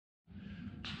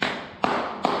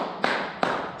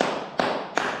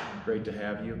great to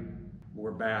have you.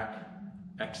 We're back.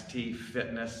 XT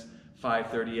Fitness,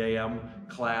 5:30 a.m.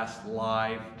 class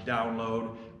live,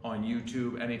 download on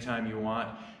YouTube anytime you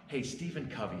want. Hey, Stephen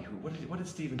Covey, what did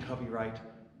Stephen Covey write?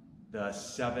 The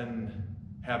 7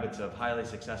 Habits of Highly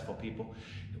Successful People.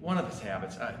 One of his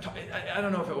habits, I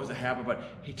don't know if it was a habit, but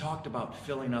he talked about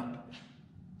filling up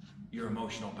your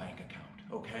emotional bank account,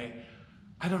 okay?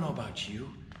 I don't know about you,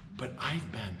 but I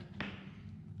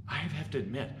have to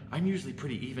admit, I'm usually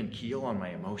pretty even keel on my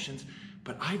emotions,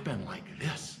 but I've been like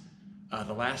this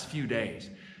the last few days.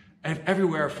 And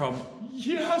everywhere from,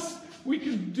 yes, we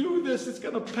can do this, it's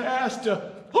gonna pass,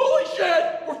 to, holy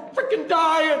shit, we're freaking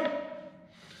dying.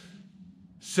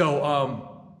 So,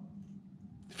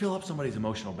 fill up somebody's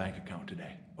emotional bank account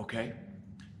today, okay?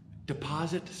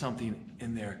 Deposit something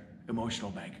in their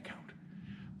emotional bank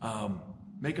account.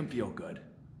 Make them feel good.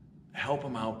 Help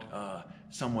them out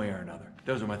some way or another.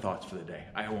 Those are my thoughts for the day.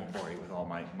 I won't bore you with all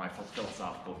my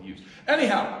philosophical views.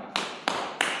 Anyhow,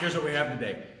 here's what we have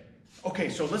today. Okay,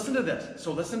 so listen to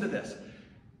this.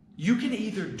 You can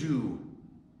either do,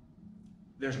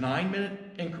 there's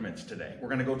 9-minute increments today. We're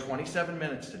gonna go 27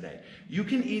 minutes today. You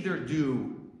can either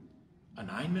do a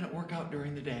 9-minute workout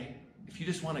during the day. If you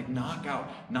just wanna knock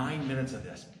out 9 minutes of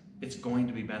this, it's going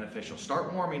to be beneficial.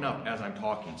 Start warming up as I'm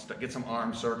talking. Get some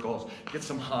arm circles, get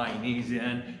some high knees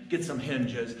in, get some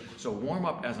hinges. So warm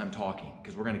up as I'm talking,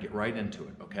 because we're gonna get right into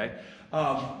it, okay?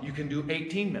 You can do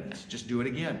 18 minutes, just do it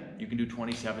again. You can do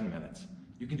 27 minutes.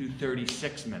 You can do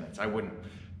 36 minutes.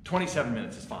 27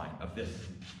 minutes is fine of this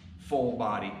full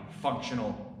body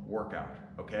functional workout,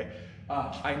 okay?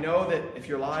 I know that if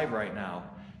you're live right now,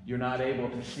 you're not able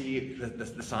to see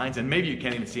the signs, and maybe you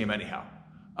can't even see them anyhow.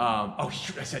 Oh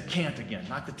shoot, I said can't again.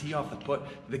 Knock the T off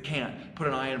the can't. Put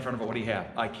an I in front of it. What do you have?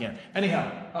 I can't. Anyhow,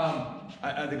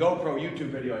 the GoPro YouTube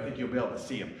video, I think you'll be able to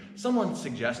see them. Someone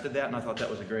suggested that, and I thought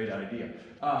that was a great idea.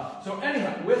 So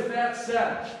anyhow, with that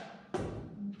said,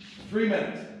 3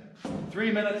 minutes.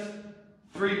 3 minutes.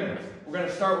 3 minutes. We're going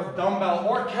to start with dumbbell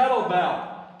or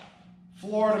kettlebell.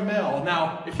 Floor to mill.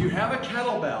 Now, if you have a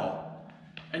kettlebell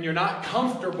and you're not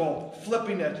comfortable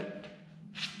flipping it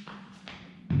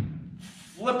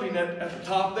at the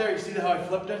top there, you see how I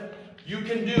flipped it? You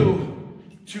can do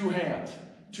 2 hands,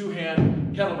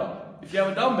 2-hand kettlebell. If you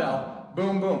have a dumbbell,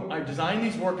 boom, boom. I've designed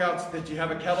these workouts that you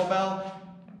have a kettlebell.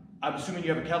 I'm assuming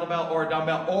you have a kettlebell or a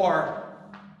dumbbell, or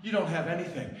you don't have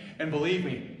anything. And believe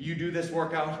me, you do this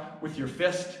workout with your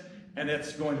fist, and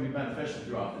it's going to be beneficial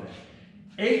throughout the day.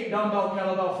 8 dumbbell,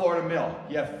 kettlebell, floor to mill.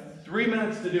 You have 3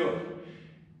 minutes to do it.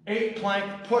 8 plank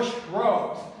push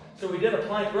rows. So we did a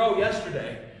plank row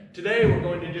yesterday. Today we're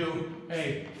going to do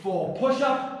a full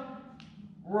push-up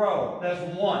row. That's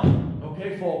 1.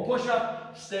 Okay, full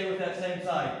push-up. Stay with that same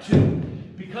side. 2.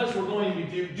 Because we're going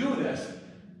to do this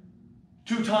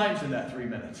 2 times in that 3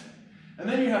 minutes. And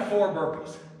then you have 4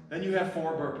 burpees.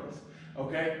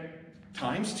 Okay?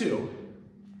 Times 2.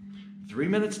 3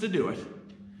 minutes to do it.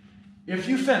 If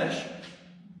you finish,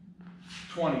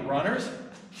 20 runners.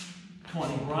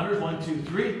 1, 2,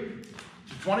 3.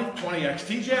 20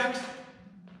 XT jacks.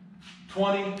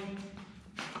 20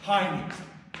 high knees.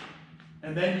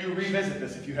 And then you revisit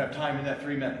this if you have time in that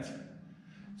 3 minutes.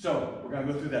 So we're going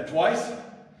to go through that twice.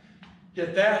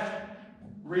 Get that.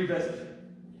 Revisit.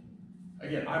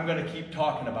 Again, I'm going to keep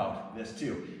talking about this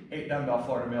too. 8 dumbbell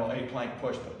floor to mill, 8 plank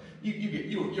push. But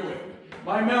you're with me.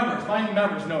 My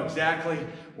members know exactly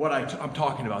what I'm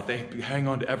talking about. They hang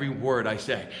on to every word I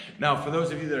say. Now, for those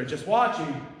of you that are just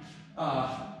watching,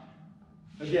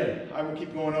 again, I will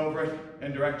keep going over it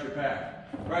and direct your path.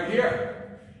 Right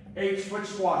here, 8 switch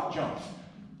squat jumps.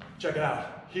 Check it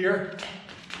out. Here,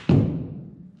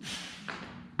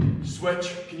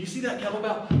 switch. Can you see that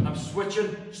kettlebell? I'm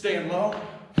switching, staying low.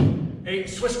 8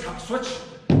 switch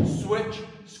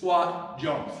squat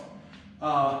jumps.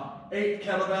 8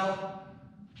 kettlebell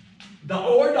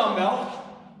or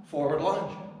dumbbell forward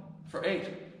lunge for 8.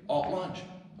 Alt lunge.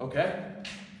 Okay?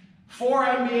 4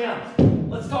 MBMs.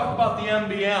 Let's talk about the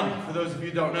MBM for those of you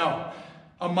who don't know.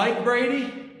 A Mike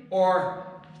Brady or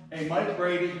a Mike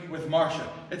Brady with Marsha.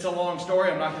 It's a long story.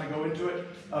 I'm not going to go into it.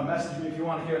 Message me if you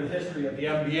want to hear the history of the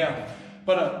MBM.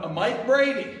 But a Mike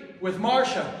Brady with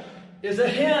Marsha is a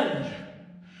hinge,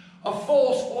 a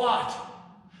full squat,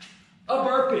 a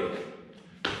burpee,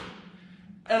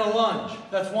 and a lunge.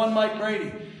 That's 1 Mike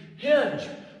Brady. Hinge,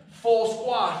 full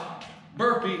squat,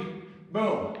 burpee,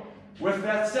 boom. With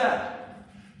that said,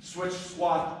 switch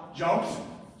squat jumps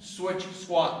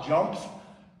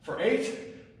for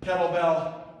 8,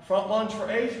 kettlebell front lunge for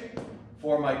 8,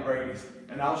 4 Mike Brady's.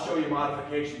 And I'll show you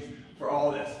modifications for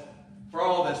all this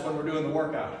when we're doing the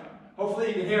workout. Hopefully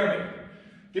you can hear me.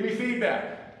 Give me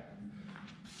feedback.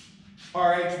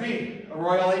 RHB, a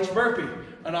Royal H burpee.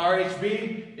 An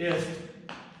RHB is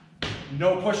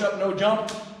no push-up, no jump,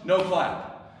 no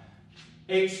clap.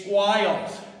 8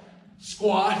 squats.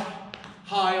 Squat,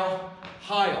 hile,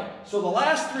 hile. So the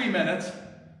last 3 minutes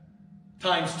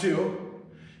times 2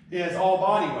 is all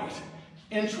body weight.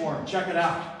 Inchworm, check it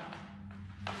out.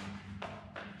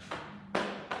 As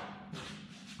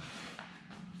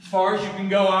far as you can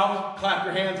go out, clap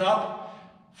your hands up.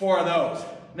 4 of those.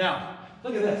 Now,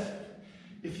 look at this.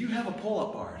 If you have a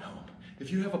pull-up bar at home,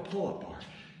 if you have a pull-up bar,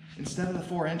 instead of the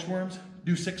 4 inchworms,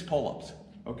 do 6 pull-ups,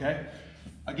 okay?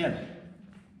 Again,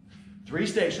 3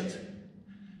 stations,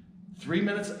 3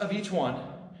 minutes of each one.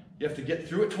 You have to get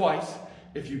through it twice.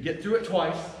 If you get through it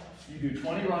twice, you do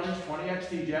 20 runners, 20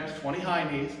 XT jacks, 20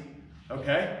 high knees,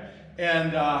 okay?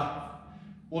 And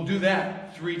we'll do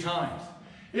that 3 times.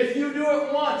 If you do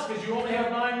it once, because you only have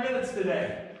 9 minutes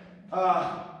today,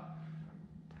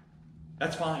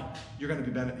 that's fine. You're going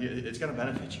to be it's going to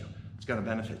benefit you. It's going to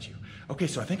benefit you. Okay,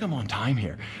 so I think I'm on time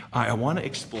here. I want to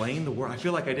explain the work. I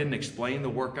feel like I didn't explain the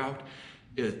workout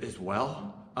as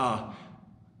well.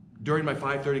 During my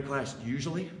 5:30 class,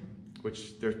 usually,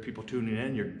 which there's people tuning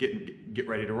in, you're get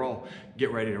ready to roll.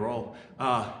 Get ready to roll.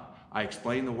 I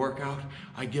explain the workout.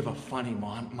 I give a funny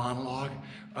monologue,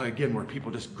 again, where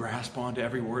people just grasp onto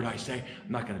every word I say.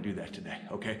 I'm not going to do that today,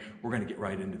 okay? We're going to get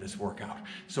right into this workout.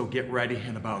 So get ready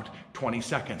in about 20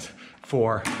 seconds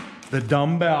for the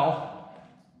dumbbell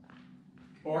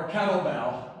or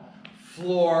kettlebell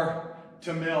floor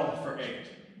to mill for 8.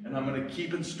 And I'm going to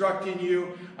keep instructing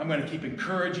you. I'm going to keep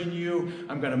encouraging you.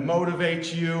 I'm going to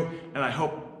motivate you. And I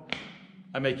hope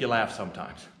I make you laugh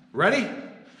sometimes. Ready?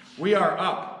 We are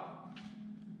up.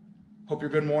 Hope you're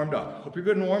good and warmed up. Hope you're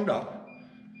good and warmed up.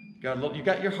 You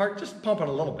got your heart just pumping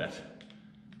a little bit.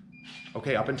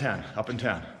 Okay, up in 10, up in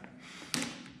 10.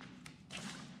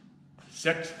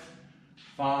 6,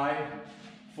 5,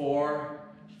 4,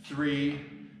 3,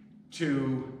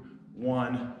 2,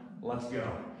 1. Let's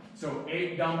go. So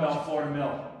 8 dumbbell floor to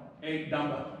mill. 8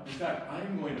 dumbbell. In fact,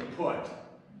 I'm going to put,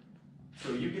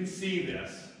 so you can see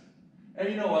this. And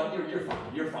you know what? You're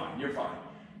fine. You're fine. You're fine.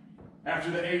 After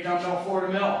the 8 dumbbell floor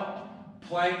to mill,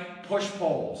 plank push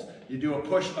pulls. You do a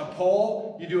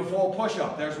pull, you do a full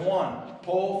push-up. There's 1.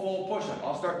 Pull, full push-up.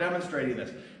 I'll start demonstrating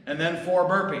this. And then 4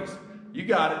 burpees. You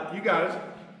got it. You got it.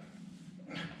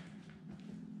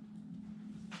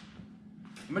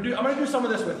 I'm gonna do some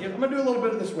of this with you. I'm gonna do a little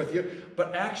bit of this with you,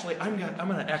 but actually, I'm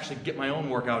gonna actually get my own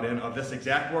workout in of this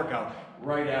exact workout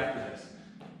right after this.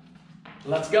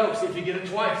 Let's go. See if you get it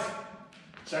twice.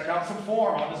 Check out some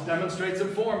form. I'll just demonstrate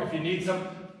some form if you need some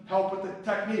help with the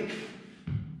technique.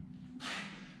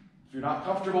 If you're not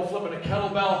comfortable flipping a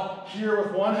kettlebell here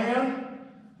with 1 hand,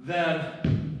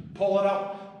 then pull it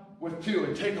up with 2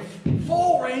 and take a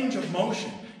full range of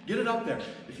motion. Get it up there.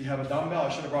 If you have a dumbbell, I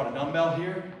should have brought a dumbbell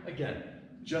here. Again,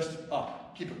 just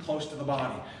up. Keep it close to the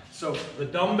body. So the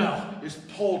dumbbell is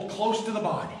pulled close to the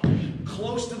body,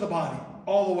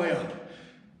 all the way up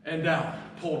and down.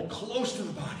 Pulled close to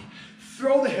the body.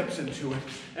 Throw the hips into it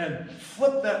and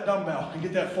flip that dumbbell and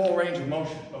get that full range of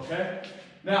motion, okay?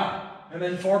 Now, and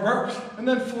then 4 burps, and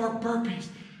then 4 burpees.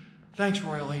 Thanks,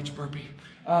 Royal H burpee.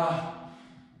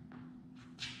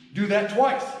 Do that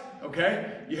twice,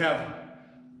 okay? You have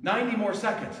 90 more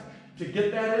seconds to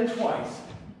get that in twice.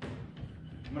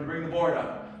 I'm gonna bring the board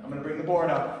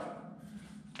up.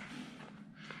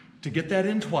 To get that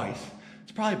in twice,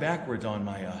 it's probably backwards on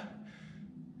my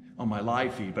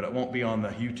live feed, but it won't be on the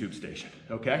YouTube station,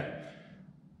 okay?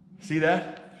 See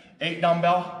that? 8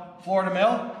 dumbbell floor to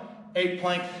mill, 8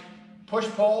 plank push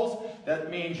pulls.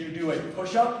 That means you do a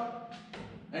push-up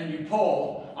and you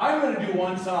pull. I'm gonna do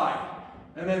one side,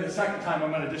 and then the second time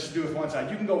I'm gonna just do with one side.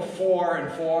 You can go 4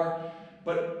 and 4,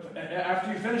 but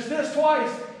after you finish this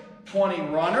twice, 20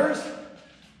 runners,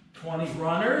 20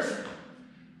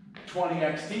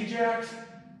 XT jacks,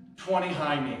 20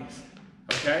 high knees,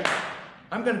 okay?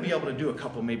 I'm going to be able to do a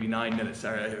couple, maybe 9 minutes,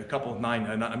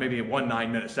 maybe one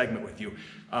 9-minute segment with you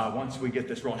once we get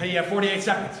this rolling. Hey, you have 48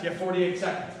 seconds.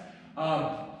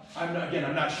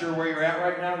 I'm not sure where you're at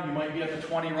right now. You might be at the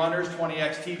 20 runners, 20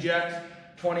 XT jacks,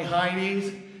 20 high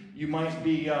knees. You might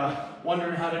be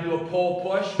wondering how to do a pull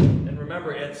push. And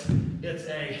remember, it's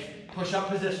a push-up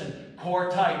position,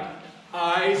 core tight,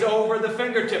 eyes over the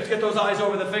fingertips. Get those eyes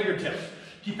over the fingertips.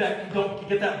 Don't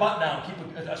get that butt down. Keep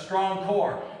a strong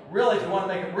core. Really, if you want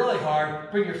to make it really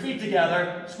hard, bring your feet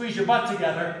together, squeeze your butt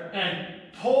together, and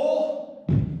pull,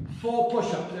 full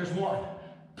push-up. There's 1.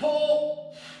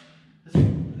 Pull,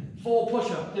 full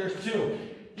push-up. There's 2.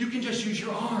 You can just use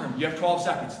your arm. You have 12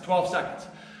 seconds.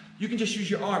 You can just use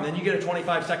your arm, then you get a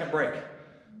 25-second break.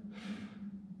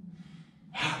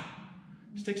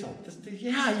 Sticks on.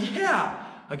 Yeah.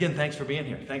 Again, thanks for being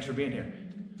here. Thanks for being here.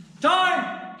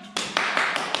 Time!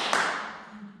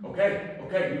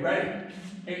 Okay, you ready?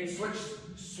 8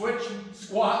 switch,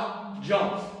 squat,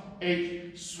 jumps.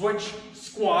 8 switch,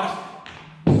 squat,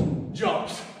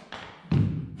 jumps.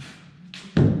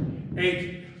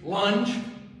 8 lunge,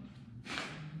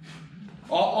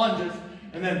 all lunges,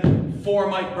 and then 4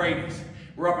 Mike Brady's.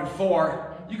 We're up in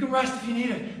 4. You can rest if you need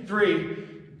it. 3,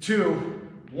 2,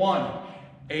 1.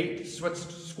 8 switch,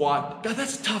 squat. God,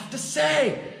 that's tough to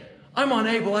say. I'm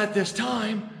unable at this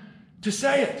time to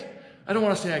say it. I don't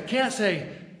want to say I can't say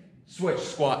switch,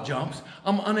 squat, jumps.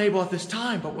 I'm unable at this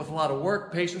time, but with a lot of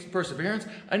work, patience, perseverance,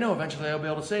 I know eventually I'll be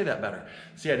able to say that better.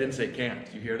 See, I didn't say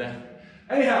can't. You hear that?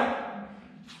 Anyhow,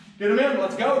 get them in.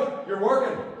 Let's go. You're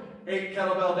working. 8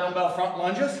 kettlebell, dumbbell front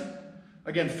lunges.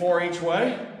 Again, 4 each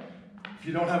way. If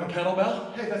you don't have a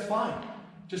kettlebell, hey, that's fine.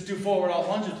 Just do forward alt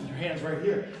lunges with your hands right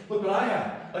here. Look what I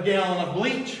have. A gallon of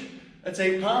bleach. That's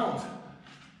 8 pounds.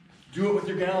 Do it with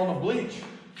your gallon of bleach.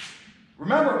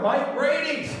 Remember, Mike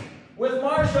Brady's with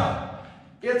Marsha.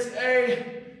 It's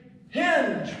a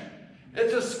hinge.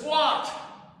 It's a squat.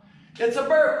 It's a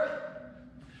burp.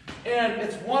 And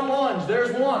it's 1 lunge.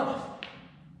 There's 1.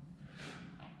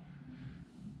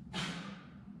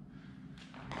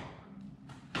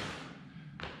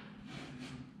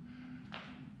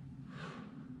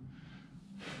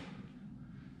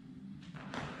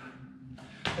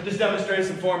 I just demonstrated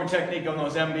some form and technique on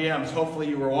those MBMs. Hopefully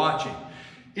you were watching.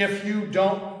 If you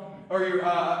don't, or you're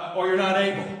not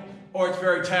able, or it's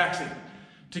very taxing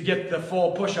to get the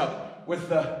full push-up with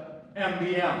the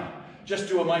MBM, just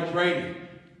do a Mike Brady,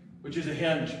 which is a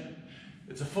hinge.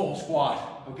 It's a full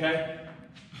squat, okay?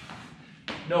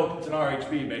 Nope, it's an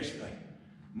RHB basically.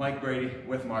 Mike Brady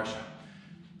with Marsha.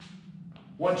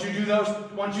 Once you do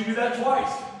that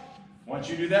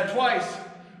twice,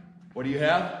 what do you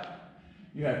have?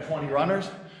 You have 20 runners,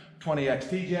 20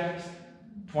 XT jacks,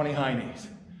 20 high knees.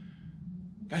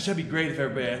 Gosh, that'd be great if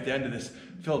everybody at the end of this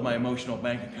filled my emotional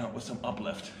bank account with some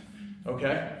uplift,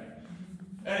 okay?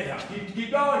 Anyhow,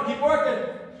 keep going, keep working.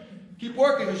 Keep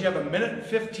working because you have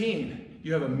 1:15.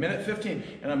 You have 1:15,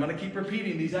 and I'm gonna keep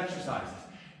repeating these exercises.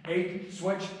 8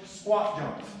 switch squat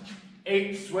jumps.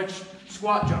 8 switch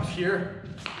squat jumps. Here,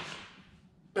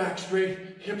 back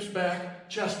straight, hips back,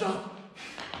 chest up,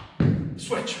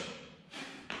 switch.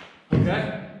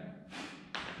 Okay?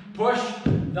 Push,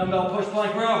 dumbbell push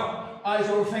plank row. Eyes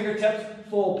over fingertips,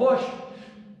 full push.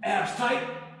 Abs tight,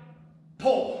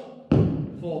 pull.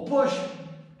 Full push,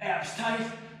 abs tight,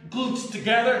 glutes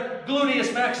together,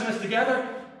 gluteus maximus together,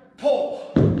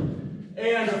 pull.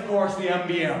 And of course the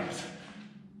MBMs.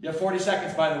 You have 40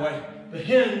 seconds, by the way. The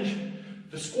hinge,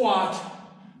 the squat,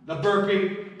 the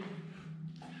burpee,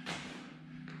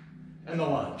 and the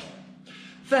lunge.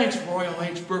 Thanks, Royal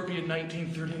H. Burpee in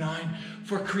 1939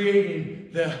 for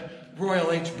creating the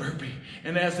Royal H. Burpee,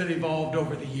 and as it evolved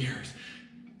over the years.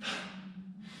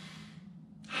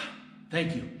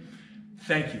 Thank you.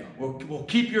 Thank you. We'll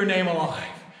keep your name alive.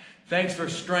 Thanks for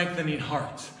strengthening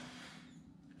hearts.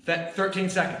 13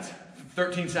 seconds.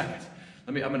 13 seconds.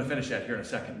 I'm going to finish that here in a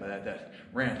second, but that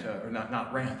rant, or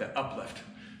not rant, that uplift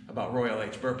about Royal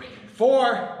H. Burpee.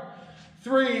 4,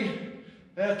 3,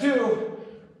 2,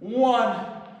 1.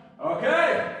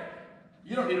 Okay.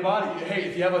 You don't need a body. Hey,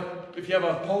 if you have a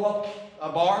pull-up, a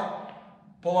bar,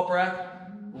 pull-up rack,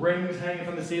 rings hanging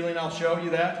from the ceiling, I'll show you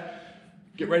that.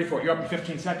 Get ready for it. You're up in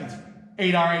 15 seconds.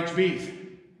 8 RHBs.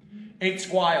 8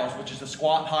 squiles, which is a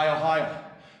squat, high.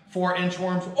 4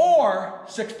 inchworms, or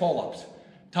 6 pull-ups,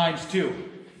 times 2.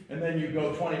 And then you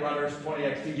go 20 runners, 20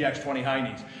 XT jacks, 20 high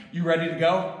knees. You ready to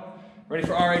go? Ready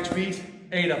for RHBs?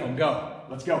 8 of them. Go.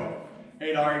 Let's go.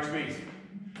 8 RHBs.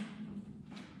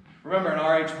 Remember, an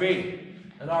RHB.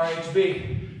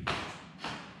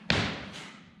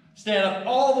 Stand up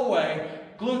all the way,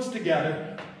 glutes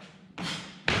together.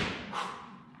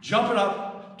 Jump it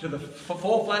up to the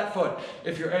full flat foot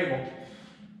if you're able.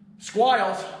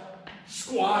 Squiles,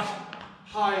 squat,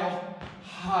 Heil.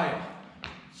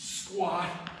 Squat,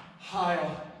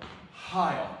 Heil.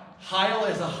 Heil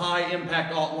is a high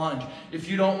impact alt lunge. If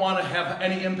you don't want to have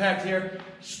any impact here,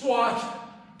 squat,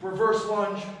 reverse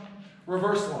lunge,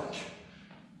 reverse lunge.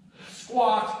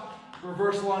 Squat,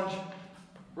 reverse lunge,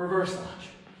 reverse lunge.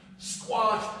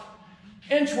 Squat,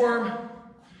 inchworm.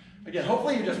 Again,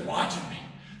 hopefully you're just watching me.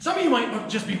 Some of you might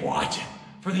just be watching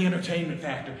for the entertainment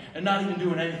factor and not even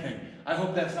doing anything. I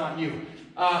hope that's not you.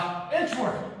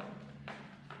 Inchworm.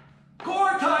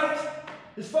 Core tight.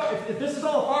 If this is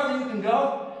all farther you can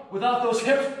go without those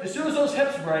hips, as soon as those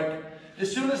hips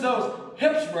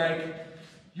break,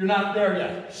 you're not there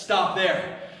yet. Stop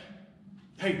there.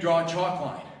 Hey, draw a chalk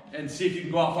line and see if you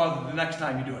can go out farther the next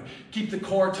time you do it. Keep the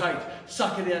core tight.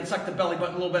 Suck it in. Suck the belly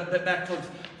button a little bit back towards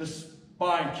the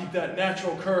spine. Keep that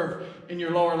natural curve in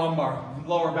your lower lumbar,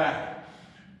 lower back.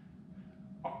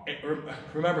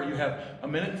 Remember, you have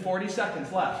 1 minute and 40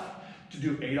 seconds left to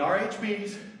do 8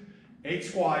 RHBs, 8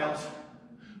 squats,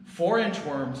 4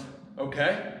 inchworms,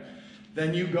 okay?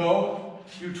 Then you go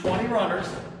do 20 runners,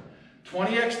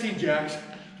 20 XT jacks,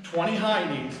 20 high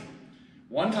knees.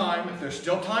 One time, if there's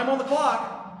still time on the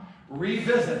clock,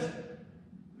 revisit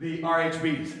the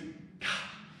RHBs.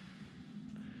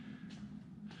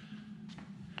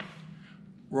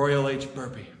 Royal H.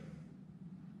 Burpee.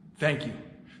 Thank you.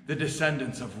 The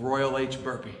descendants of Royal H.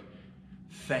 Burpee.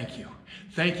 Thank you.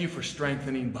 Thank you for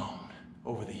strengthening bone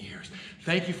over the years.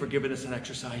 Thank you for giving us an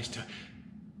exercise to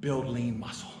build lean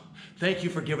muscle. Thank you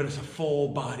for giving us a full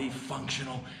body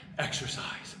functional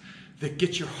exercise that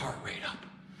gets your heart rate up.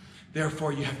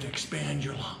 Therefore, you have to expand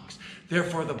your lungs.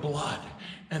 Therefore, the blood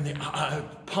and the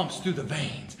pumps through the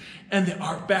veins and the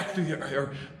back through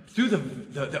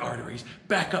the arteries,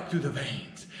 back up through the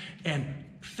veins, and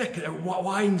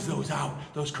widens those out,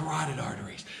 those carotid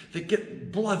arteries that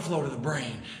get blood flow to the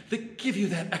brain, that give you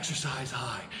that exercise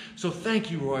high. So thank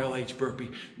you, Royal H.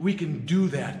 Burpee. We can do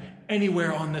that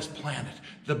anywhere on this planet,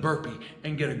 the burpee,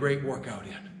 and get a great workout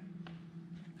in.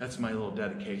 That's my little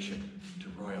dedication to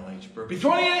Royal H. Burpee.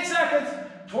 28 seconds!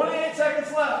 28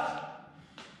 seconds left.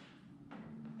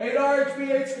 8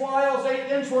 RHB, 8 squats, 8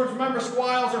 inchworms. Remember,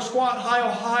 squats are squat,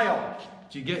 hyo.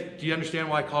 Do you understand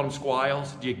why I call them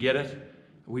squats? Do you get it?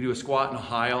 We do a squat and a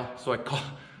hyo, so I call,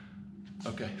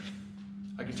 okay.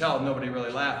 I can tell nobody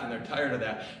really laughed and they're tired of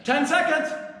that. 10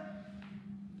 seconds.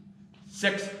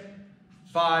 6,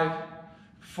 5,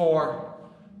 4,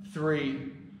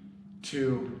 3,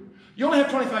 2. You only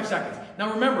have 25 seconds.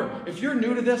 Now remember, if you're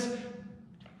new to this,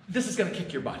 this is gonna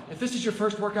kick your butt. If this is your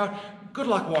first workout, good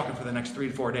luck walking for the next 3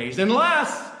 to 4 days,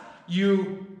 unless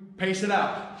you pace it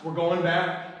out. We're going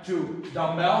back to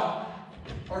dumbbell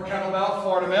or kettlebell,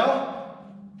 Florida mill,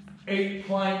 8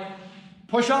 plank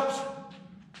push-ups,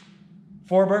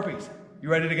 4 burpees. You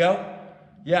ready to go?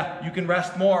 Yeah, you can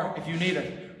rest more if you need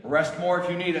it. Rest more if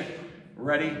you need it.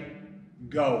 Ready,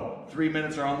 go. 3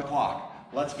 minutes are on the clock.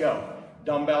 Let's go.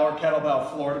 Dumbbell or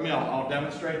kettlebell, Florida mill. I'll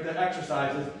demonstrate the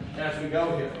exercises as we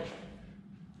go here.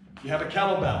 You have a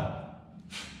kettlebell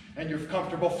and you're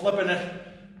comfortable flipping it.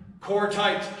 Core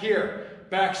tight here,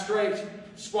 back straight,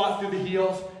 squat through the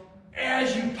heels.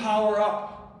 As you power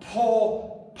up,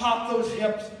 pull, pop those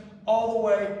hips all the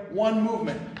way, one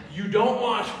movement. You don't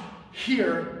want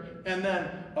here and then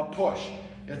a push.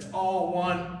 It's all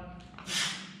one.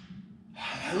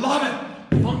 I love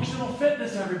it. Functional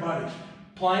fitness, everybody.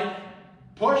 Plank,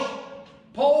 push,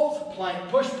 pulls, plank,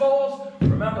 push, pulls.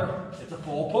 Remember, it's a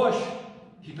full push.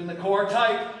 Keeping the core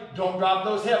tight. Don't drop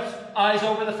those hips. Eyes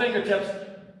over the fingertips.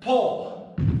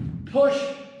 Pull, push,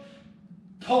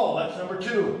 pull. That's number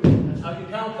 2. That's how you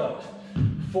count those.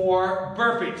 4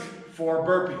 burpees. 4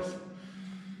 burpees.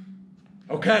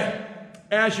 Okay.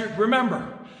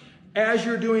 Remember, as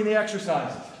you're doing the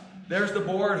exercises, there's the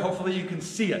board. Hopefully you can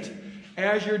see it.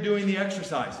 As you're doing the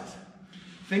exercises,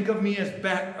 think of me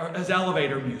as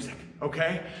elevator music,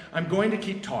 okay? I'm going to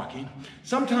keep talking.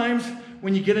 Sometimes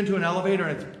when you get into an elevator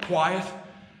and it's quiet,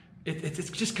 it's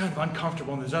just kind of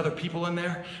uncomfortable and there's other people in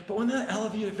there. But when the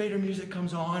elevator music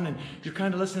comes on and you're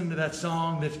kind of listening to that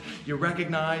song that you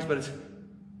recognize, but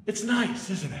it's nice,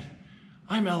 isn't it?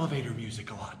 I'm elevator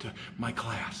music a lot to my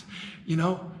class. You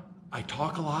know, I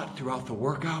talk a lot throughout the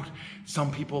workout.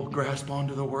 Some people grasp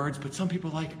onto the words, but some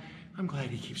people I'm glad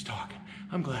he keeps talking.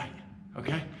 I'm glad,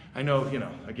 okay? I know,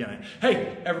 again,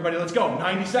 hey, everybody, let's go.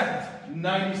 90 seconds,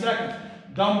 90 seconds.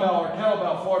 Dumbbell or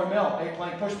kettlebell, Florida mill, 8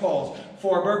 plank push pulls,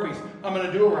 4 burpees. I'm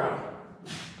gonna do a round.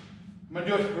 I'm gonna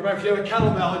do it. Remember, if you have a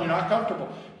kettlebell and you're not comfortable,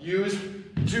 use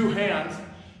 2 hands,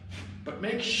 but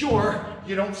make sure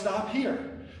you don't stop here.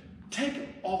 Take it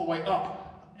all the way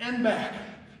up and back.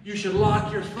 You should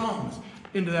lock your thumbs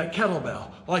into that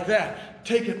kettlebell, like that.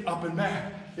 Take it up and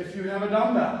back. If you have a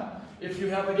dumbbell, if you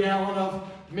have a gallon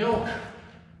of milk,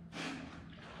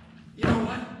 you know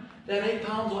what? That 8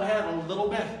 pounds will add a little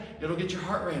bit. It'll get your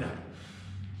heart rate up.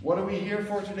 What are we here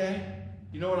for today?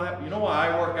 You know why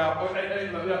I work out?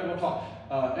 We'll talk.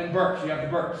 And burps. You have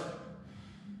the burps.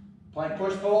 Plank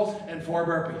push pulls and 4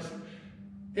 burpees.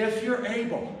 If you're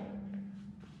able,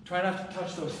 try not to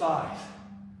touch those thighs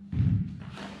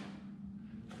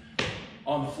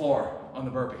on the floor on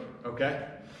the burpee. Okay?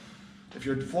 If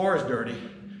your floor is dirty,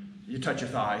 you touch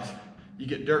your thighs, you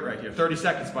get dirt right here. 30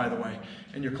 seconds, by the way,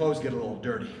 and your clothes get a little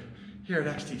dirty. Here at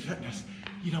XT Fitness,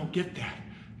 you don't get that.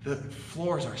 The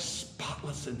floors are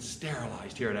spotless and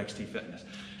sterilized here at XT Fitness.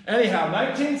 Anyhow,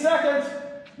 19 seconds.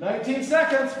 19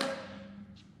 seconds.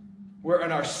 We're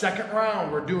in our second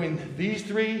round. We're doing these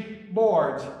 3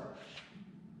 boards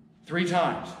 3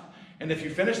 times. And if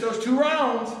you finish those 2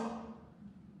 rounds,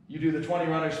 you do the 20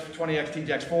 runners, 20 XT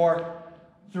jacks. 4,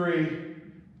 3,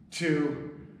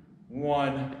 2,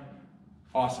 1.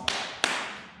 Awesome.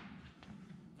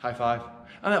 High five.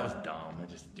 Oh, that was dumb. I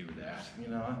just do that. You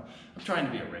know, I'm trying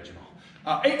to be original.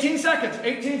 18 seconds.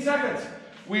 18 seconds.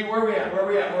 Where are we at?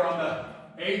 We're on the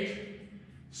 8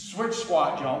 switch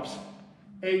squat jumps,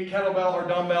 8 kettlebell or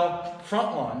dumbbell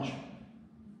front lunge,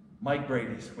 Mike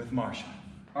Brady's with Marsha.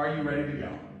 Are you ready to go?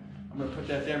 I'm going to put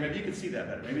that there. Maybe you can see that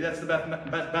better. Maybe that's the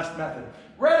best method.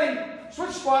 Ready?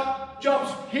 Switch squat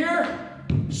jumps here.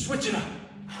 Switch it up.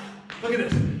 Look at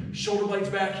this. Shoulder blades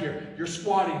back here. You're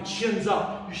squatting, chins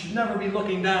up. You should never be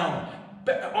looking down.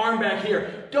 Arm back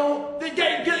here.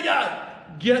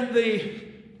 Get the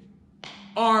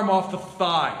arm off the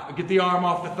thigh. Get the arm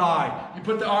off the thigh. You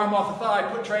put the arm off the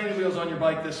thigh. Put training wheels on your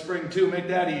bike this spring too. Make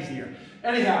that easier.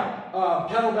 Anyhow,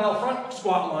 kettlebell front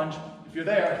squat lunge. If you're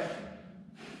there,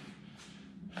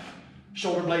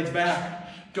 shoulder blades back.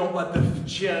 Don't let the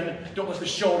chin, don't let the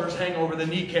shoulders hang over the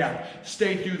kneecap.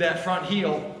 Stay through that front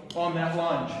heel on that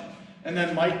lunge. And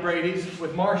then Mike Brady's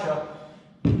with Marsha.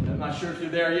 I'm not sure if you're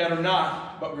there yet or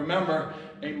not, but remember,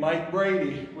 a Mike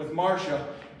Brady with Marsha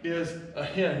is a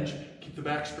hinge. Keep the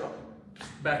back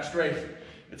straight.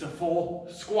 It's a full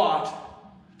squat,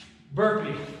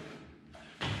 burpee,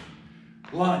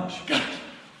 lunge.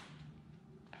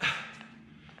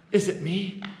 Is it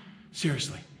me?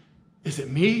 Seriously, is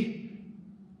it me?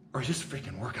 Or is this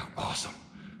freaking workout awesome?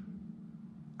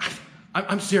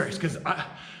 I'm serious, because I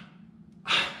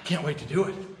can't wait to do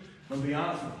it. I'm gonna be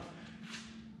honest with you.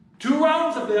 2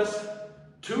 rounds of this,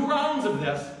 2 rounds of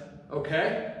this,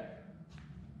 okay?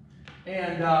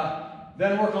 And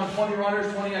then work on 20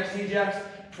 runners, 20 XT jacks,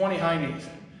 20 high knees.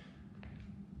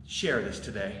 Share this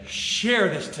today. Share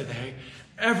this today.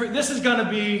 This is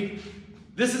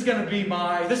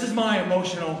my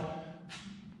emotional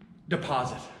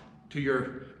deposit to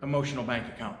your emotional bank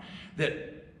account.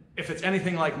 That if it's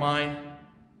anything like mine,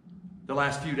 the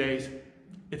last few days,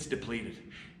 it's depleted.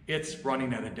 It's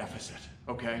running at a deficit,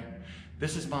 okay?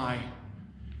 This is my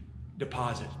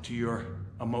deposit to your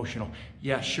emotional.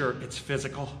 Yeah, sure, it's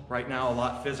physical right now, a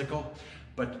lot physical,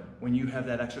 but when you have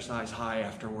that exercise high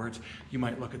afterwards, you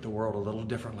might look at the world a little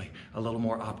differently, a little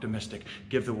more optimistic.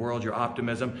 Give the world your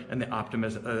optimism, and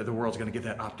the world's gonna give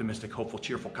that optimistic, hopeful,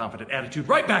 cheerful, confident attitude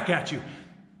right back at you.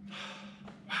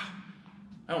 Wow,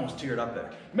 I almost teared up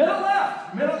there. Minute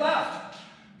left.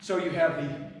 So you have the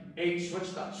 8 switch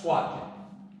squat.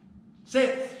 Say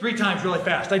it 3 times really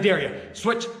fast, I dare you.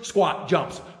 Switch, squat,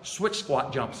 jumps. Switch,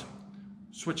 squat, jumps.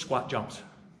 Switch, squat, jumps.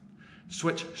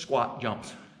 Switch, squat,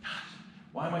 jumps.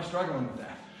 Why am I struggling with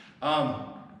that?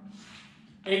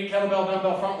 8 kettlebell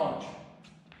dumbbell front lunge.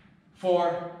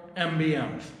 4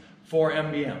 MBMs. 4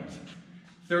 MBMs.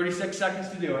 36 seconds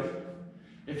to do it.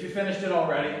 If you finished it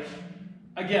already,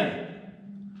 again,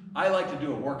 I like to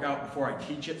do a workout before I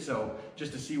teach it, so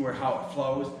just to see how it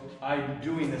flows. I'm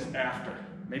doing this after.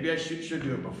 Maybe I should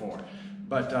do it before.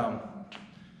 But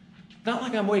not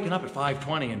like I'm waking up at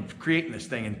 5:20 and creating this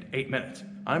thing in 8 minutes.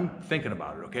 I'm thinking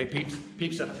about it, okay? Peeps,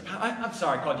 I'm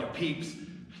sorry I called you peeps.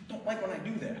 I don't like when I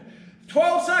do that.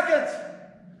 12 seconds.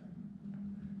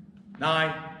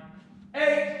 9,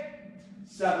 8,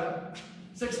 7,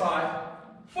 6, 5,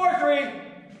 4, 3,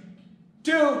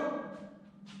 2,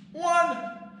 1.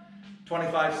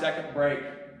 25-second break.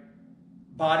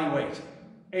 Body weight.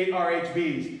 8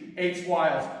 RHBs, 8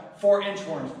 squats, 4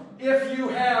 inchworms. If you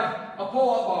have a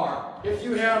pull-up bar, if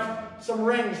you have some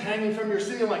rings hanging from your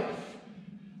ceiling,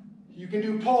 you can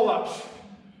do pull-ups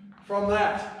from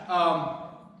that.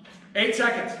 8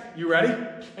 seconds. You ready?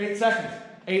 8 seconds.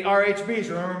 8 RHBs.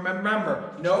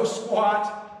 Remember, no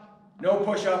squat, no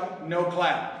push-up, no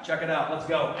clap. Check it out. Let's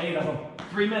go. 8 of them.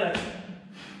 3 minutes.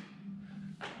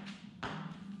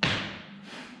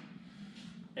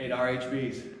 8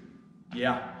 RHBs.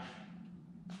 Yeah.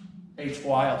 8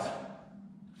 squats,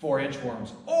 4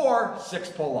 inchworms, or 6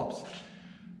 pull-ups.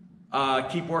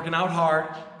 Keep working out hard.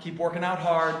 Keep working out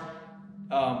hard.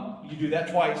 You do that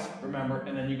twice, remember,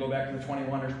 and then you go back to the 20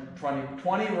 runners,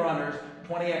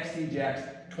 20 XT jacks,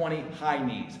 20 high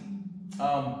knees.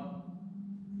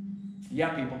 Yeah,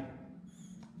 people.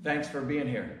 Thanks for being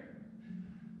here.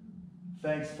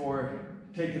 Thanks for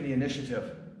taking the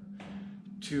initiative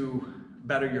to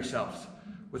better yourselves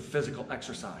with physical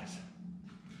exercise.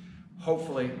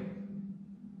 Hopefully,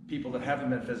 people that haven't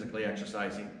been physically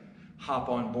exercising hop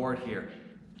on board here.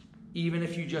 Even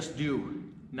if you just do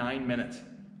 9 minutes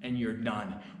and you're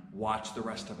done, watch the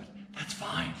rest of it. That's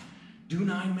fine. Do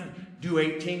 9 minutes, do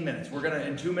 18 minutes. We're gonna,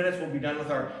 in 2 minutes, we'll be done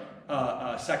with our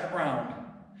second round.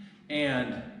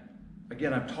 And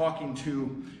again, I'm talking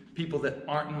to people that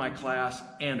aren't in my class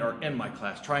and are in my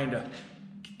class, trying to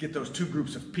get those two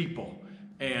groups of people.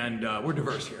 And we're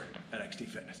diverse here at XT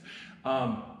Fitness.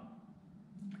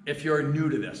 If you're new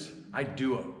to this, I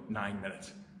do 9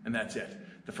 minutes, and that's it.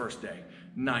 The first day,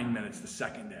 9 minutes the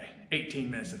second day,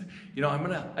 18 minutes. You know,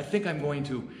 I think I'm going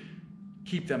to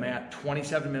keep them at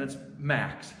 27 minutes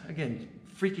max. Again,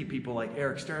 freaky people like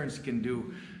Eric Stearns can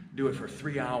do it for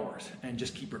 3 hours and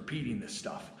just keep repeating this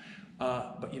stuff.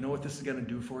 But you know what this is gonna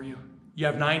do for you? You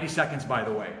have 90 seconds, by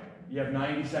the way. You have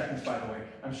 90 seconds, by the way.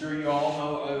 I'm sure you all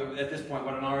know at this point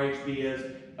what an RHB is,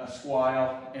 a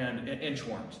squat and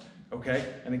inchworms, okay?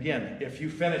 And again, if you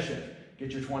finish it,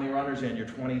 get your 20 runners in, your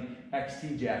 20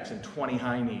 XT jacks and 20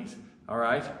 high knees, all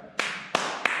right?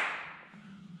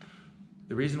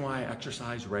 The reason why I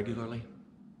exercise regularly,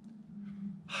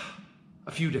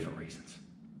 a few different reasons.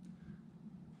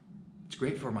 It's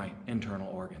great for my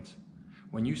internal organs.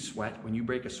 When you sweat, when you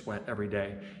break a sweat every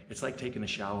day, it's like taking a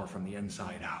shower from the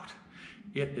inside out.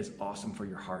 It is awesome for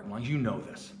your heart and lungs. You know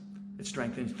this. It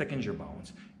strengthens, thickens your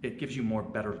bones. It gives you more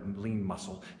better lean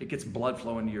muscle. It gets blood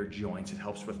flow into your joints. It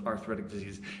helps with arthritic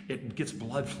disease. It gets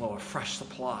blood flow, a fresh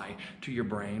supply to your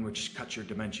brain, which cuts your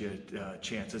dementia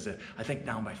chances, I think,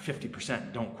 down by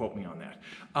 50%. Don't quote me on that.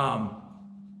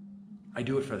 I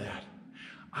do it for that.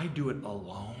 I do it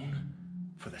alone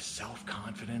for the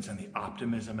self-confidence and the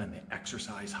optimism and the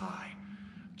exercise high.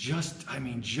 Just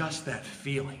that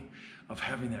feeling of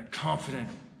having that confident,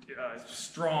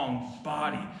 strong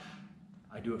body.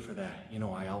 I do it for that. You know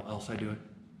why else I do it?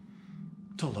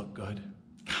 To look good.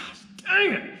 Gosh,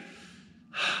 dang it!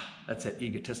 That's that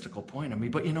egotistical point of me,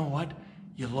 but you know what?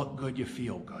 You look good, you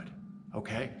feel good,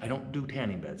 okay? I don't do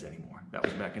tanning beds anymore. That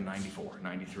was back in 94,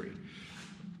 93.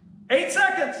 8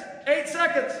 seconds, 8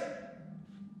 seconds.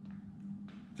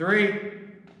 3,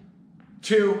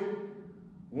 2,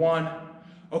 1.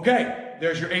 Okay,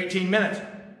 there's your 18 minutes.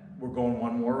 We're going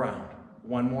one more round,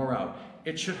 one more round.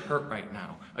 It should hurt right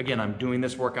now. Again, I'm doing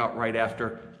this workout right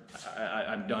after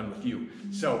I'm done with you.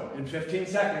 So in 15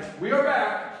 seconds, we are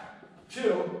back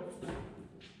to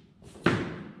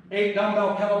 8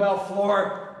 dumbbell, kettlebell,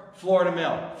 floor to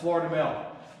mill.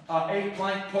 8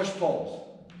 plank push-pulls,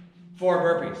 4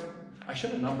 burpees. I should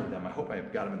have numbered them. I hope I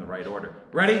got them in the right order.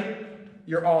 Ready?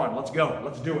 You're on. Let's go.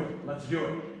 Let's do it. Let's do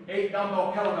it. 8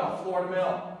 dumbbell, kettlebell, floor to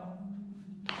mill.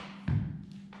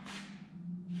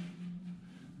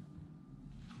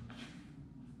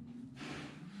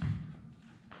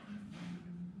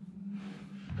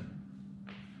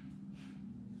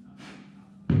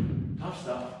 Tough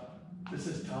stuff. This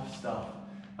is tough stuff.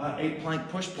 8 plank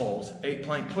push-pulls, 8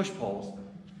 plank push-pulls,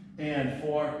 and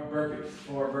 4 burpees,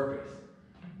 4 burpees.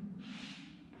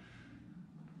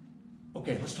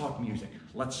 Okay, let's talk music.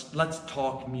 Let's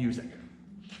talk music.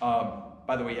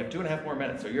 By the way, you have 2.5 more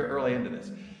minutes, so you're early into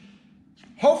this.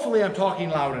 Hopefully I'm talking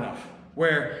loud enough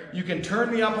where you can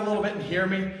turn me up a little bit and hear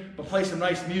me, but play some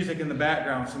nice music in the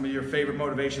background, some of your favorite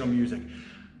motivational music.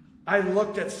 I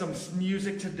looked at some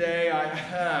music today.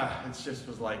 It just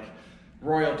was like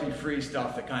royalty-free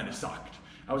stuff that kind of sucked.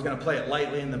 I was going to play it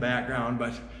lightly in the background,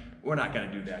 but we're not going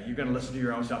to do that. You're going to listen to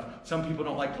your own stuff. Some people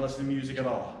don't like to listen to music at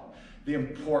all. The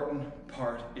important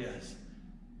part is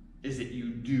that you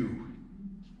do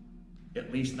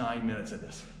at least 9 minutes of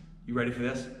this. You ready for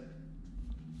this?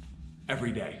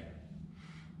 Every day.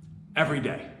 Every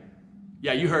day.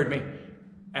 Yeah, you heard me.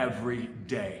 Every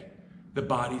day. The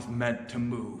body's meant to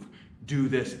move. Do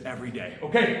this every day.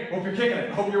 Okay, hope you're kicking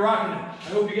it. Hope you're rocking it.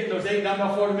 I hope you're getting those 8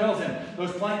 dumbbell floor to mills in,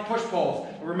 those plank push pulls.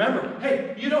 Remember,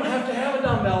 hey, you don't have to have a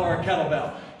dumbbell or a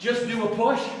kettlebell. Just do a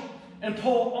push and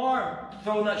pull arm,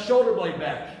 throwing that shoulder blade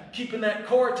back, keeping that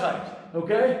core tight,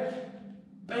 okay?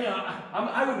 Bam,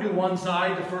 I would do one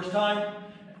side the first time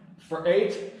for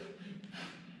 8,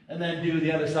 and then do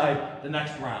the other side the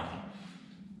next round.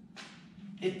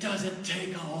 It doesn't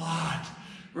take a lot.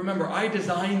 Remember, I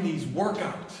designed these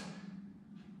workouts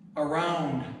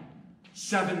around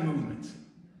 7 movements.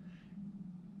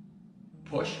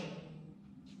 Push,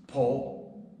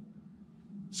 pull,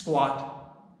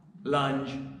 squat,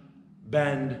 lunge,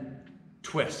 bend,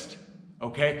 twist.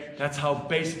 Okay? That's how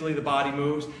basically the body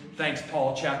moves. Thanks,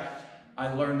 Paul Chek.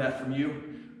 I learned that from you.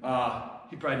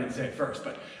 He probably didn't say it first,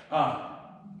 but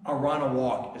a run, a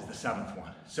walk is the 7th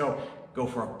one. So go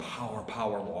for a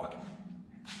power walk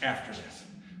after this.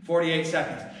 48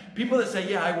 seconds. People that say,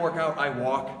 yeah, I work out, I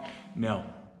walk. No.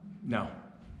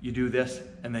 You do this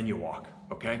and then you walk,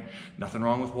 okay? Nothing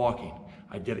wrong with walking.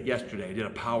 I did it yesterday. I did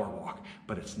a power walk,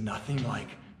 but it's nothing like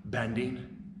bending,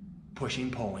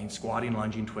 pushing, pulling, squatting,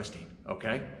 lunging, twisting,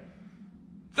 okay?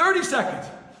 30 seconds.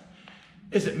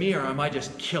 Is it me or am I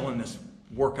just killing this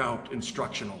workout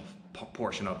instructional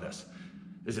portion of this?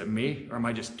 Is it me or am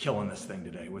I just killing this thing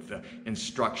today with the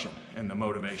instruction and the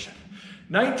motivation?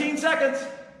 19 seconds.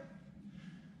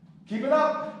 Keep it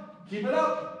up. Keep it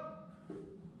up.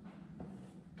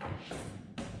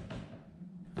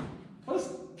 What does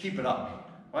keep it up mean?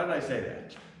 Why did I say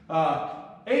that?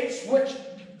 8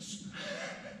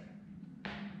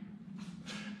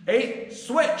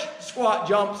 switch squat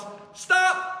jumps.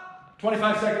 Stop.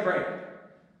 25-second break.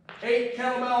 8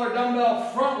 kettlebell or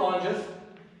dumbbell front lunges.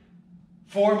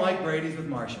 4 Mike Brady's with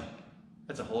Marsha.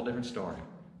 That's a whole different story.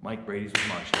 Mike Brady's with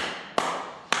Marsha.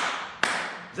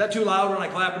 Is that too loud when I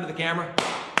clap into the camera?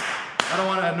 I don't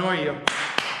want to annoy you.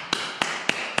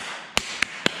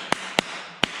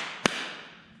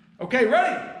 Okay,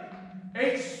 ready?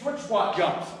 8 switch squat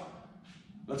jumps.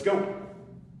 Let's go.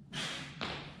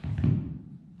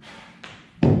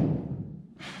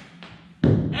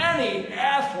 Any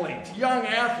athlete, young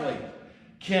athlete,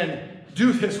 can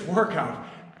do this workout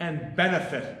and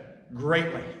benefit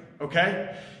greatly,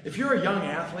 okay? If you're a young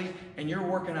athlete and you're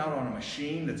working out on a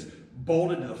machine that's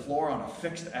bolted to the floor on a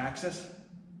fixed axis,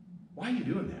 why are you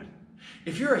doing that?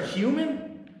 If you're a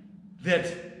human that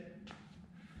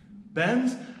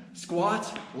bends,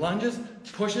 squats, lunges,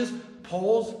 pushes,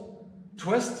 pulls,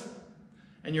 twists,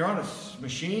 and you're on a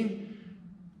machine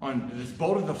that's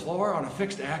bolted to the floor on a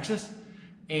fixed axis,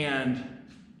 and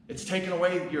it's taking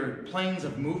away your planes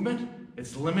of movement,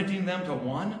 it's limiting them to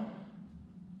 1,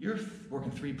 you're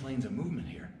working 3 planes of movement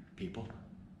here, people.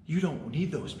 You don't need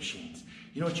those machines.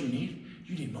 You know what you need?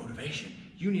 You need motivation.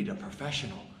 You need a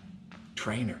professional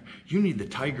trainer. You need the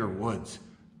Tiger Woods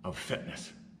of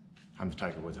fitness. I'm the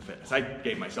Tiger Woods of fitness. I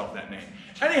gave myself that name.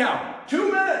 Anyhow,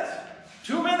 2 minutes.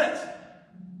 2 minutes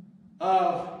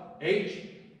of 8.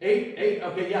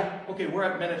 Okay, yeah. Okay, we're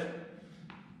at minute.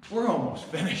 We're almost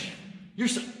finished.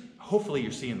 Hopefully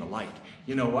you're seeing the light.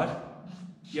 You know what?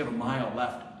 You have a mile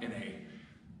left in a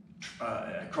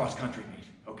cross-country meet,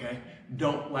 okay?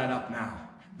 Don't let up now.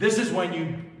 This is when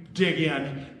you dig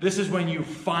in. This is when you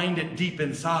find it deep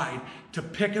inside to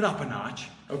pick it up a notch,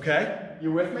 okay?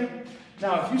 You with me?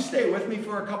 Now, if you stay with me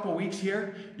for a couple weeks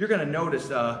here, you're gonna notice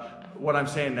what I'm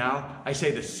saying now. I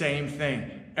say the same thing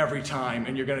every time,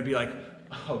 and you're gonna be like,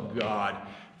 oh God.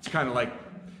 It's kind of like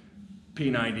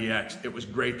P90X. It was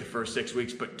great the first 6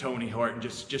 weeks, but Tony Horton,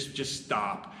 just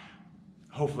stop.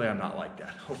 Hopefully I'm not like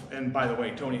that. And by the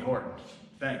way, Tony Horton,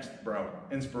 thanks, bro.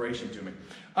 Inspiration to me.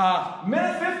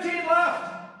 Minute 15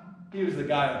 left. He was the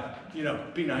guy,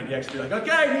 P90X, be like,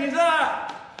 okay, he's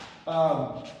up.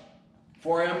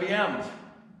 4 MBMs.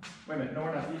 Wait a minute, no,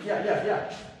 we're not.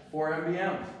 Yeah. 4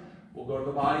 MBMs. We'll go to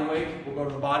the body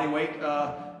weight.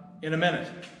 In a minute.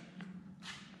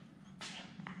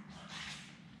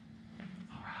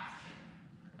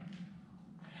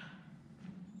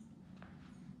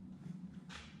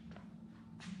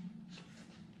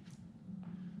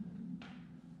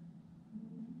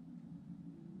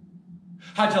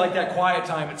 How'd you like that quiet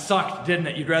time? It sucked, didn't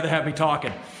it? You'd rather have me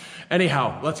talking.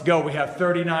 Anyhow, let's go. We have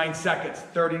 39 seconds.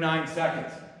 39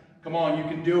 seconds. Come on, you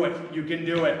can do it. You can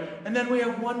do it. And then we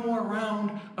have one more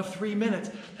round of 3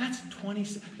 minutes. That's 20.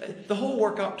 The whole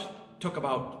workout took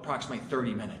about approximately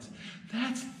 30 minutes.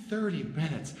 That's 30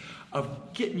 minutes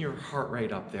of getting your heart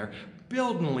rate up there,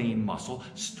 building lean muscle,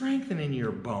 strengthening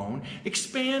your bone,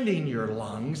 expanding your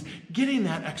lungs, getting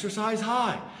that exercise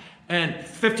high. And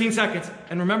 15 seconds.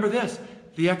 And remember this,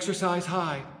 the exercise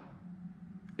high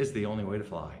is the only way to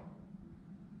fly.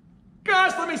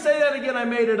 Gosh, let me say that again. I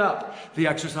made it up. The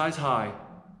exercise high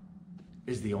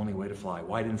is the only way to fly.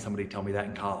 Why didn't somebody tell me that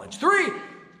in college? 3,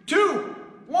 2,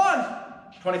 1.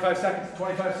 25 seconds.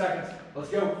 25 seconds. Let's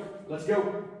go. Let's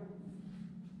go.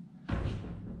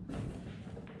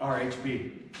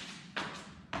 RHB.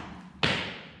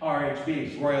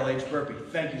 RHB. Royal H. Burpee.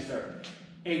 Thank you, sir.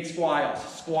 8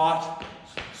 squats. Squat,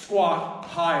 squat,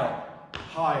 high,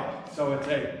 high. So it's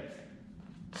a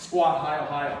squat,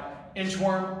 high.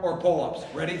 Inchworm or pull-ups.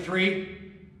 Ready? 3,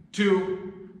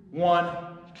 2, 1.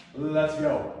 Let's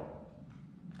go.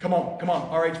 Come on.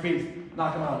 RHBs.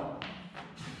 Knock them out.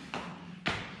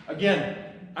 Again,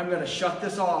 I'm going to shut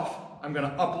this off. I'm going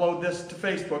to upload this to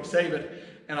Facebook, save it,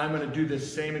 and I'm going to do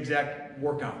this same exact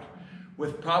workout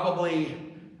with probably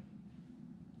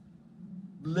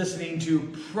listening to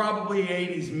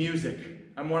 80s music.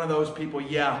 I'm one of those people,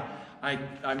 yeah.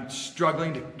 I'm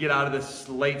struggling to get out of this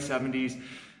late 70s,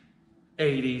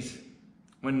 80s,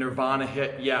 When Nirvana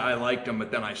hit, yeah, I liked them,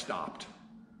 but then I stopped.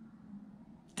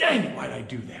 Dang it, why'd I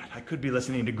do that? I could be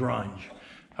listening to grunge.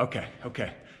 Okay,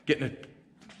 getting it.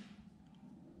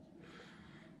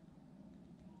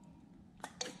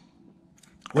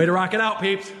 Way to rock it out,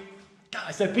 peeps. God,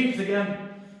 I said peeps again.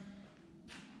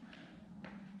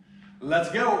 Let's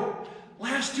go.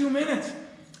 Last 2 minutes.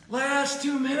 Last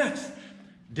 2 minutes.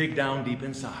 Dig down deep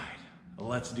inside.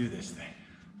 Let's do this thing.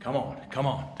 Come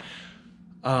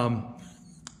on.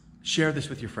 Share this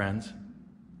with your friends.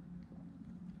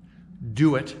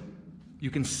 Do it. You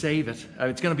can save it.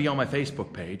 It's going to be on my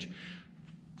Facebook page.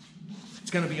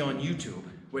 It's going to be on YouTube,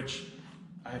 which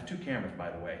I have 2 cameras,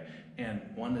 by the way. And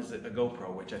one is a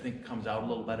GoPro, which I think comes out a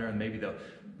little better, and maybe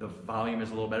the volume is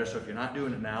a little better. So if you're not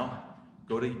doing it now,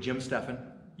 go to Jim Stephan,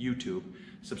 YouTube,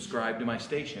 subscribe to my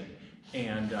station,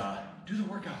 and do the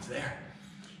workouts there.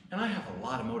 And I have a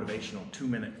lot of motivational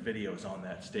 2-minute videos on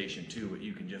that station too, that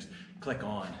you can just click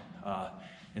on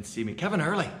and see me. Kevin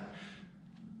Hurley,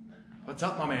 what's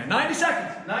up, my man? 90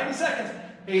 seconds, 90 seconds.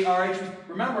 Hey, RH,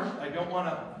 remember, I don't want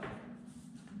to,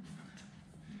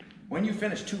 when you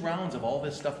finish 2 rounds of all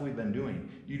this stuff we've been doing,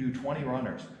 you do 20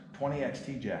 runners, 20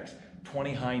 XT jacks,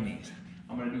 20 high knees.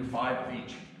 I'm going to do 5 of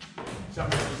each,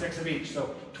 6 of each.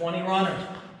 So 20 runners,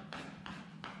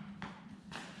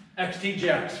 XT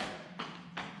jacks,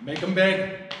 make them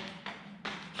big,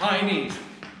 high knees.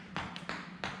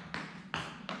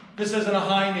 This isn't a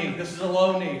high knee, this is a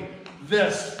low knee.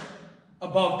 This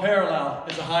above parallel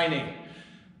is a high knee.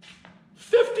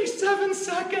 57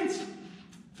 seconds.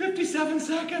 57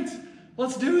 seconds.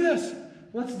 Let's do this.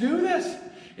 Let's do this.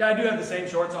 Yeah, I do have the same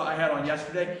shorts I had on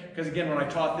yesterday, because again, when I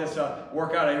taught this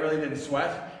workout, I really didn't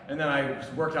sweat. And then I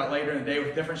worked out later in the day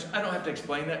with different, I don't have to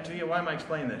explain that to you. Why am I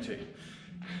explaining that to you?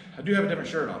 I do have a different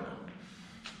shirt on though.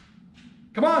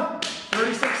 Come on,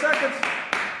 36 seconds.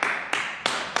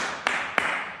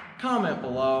 Comment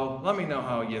below. Let me know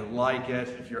how you like it,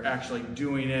 if you're actually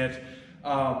doing it.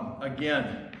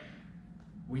 Again,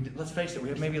 let's face it, we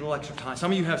have maybe a little extra time.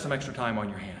 Some of you have some extra time on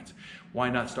your hands. Why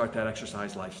not start that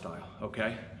exercise lifestyle,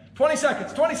 okay? 20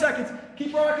 seconds, 20 seconds.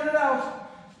 Keep rocking it out.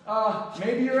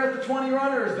 Maybe you're at the 20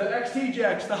 runners, the XT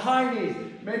jacks, the high knees.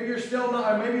 Maybe you're still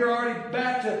not, maybe you're already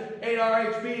back to 8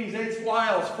 RHBs, 8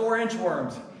 squiles, 4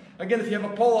 inchworms. Again, if you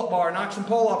have a pull-up bar, knock some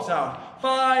pull-ups out.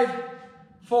 5,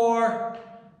 4,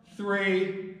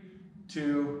 3,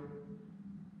 2,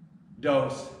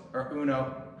 dos, or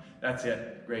uno. That's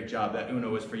it. Great job. That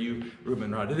uno is for you,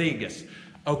 Ruben Rodriguez.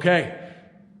 Okay.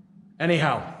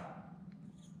 Anyhow,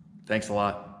 thanks a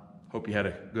lot. Hope you had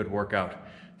a good workout.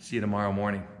 See you tomorrow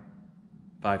morning,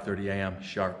 5:30 a.m.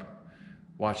 sharp.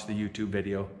 Watch the YouTube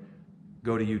video.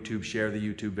 Go to YouTube, share the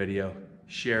YouTube video.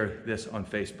 Share this on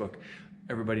Facebook.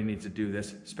 Everybody needs to do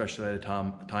this, especially at a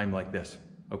time like this.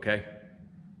 Okay?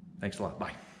 Thanks a lot.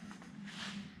 Bye.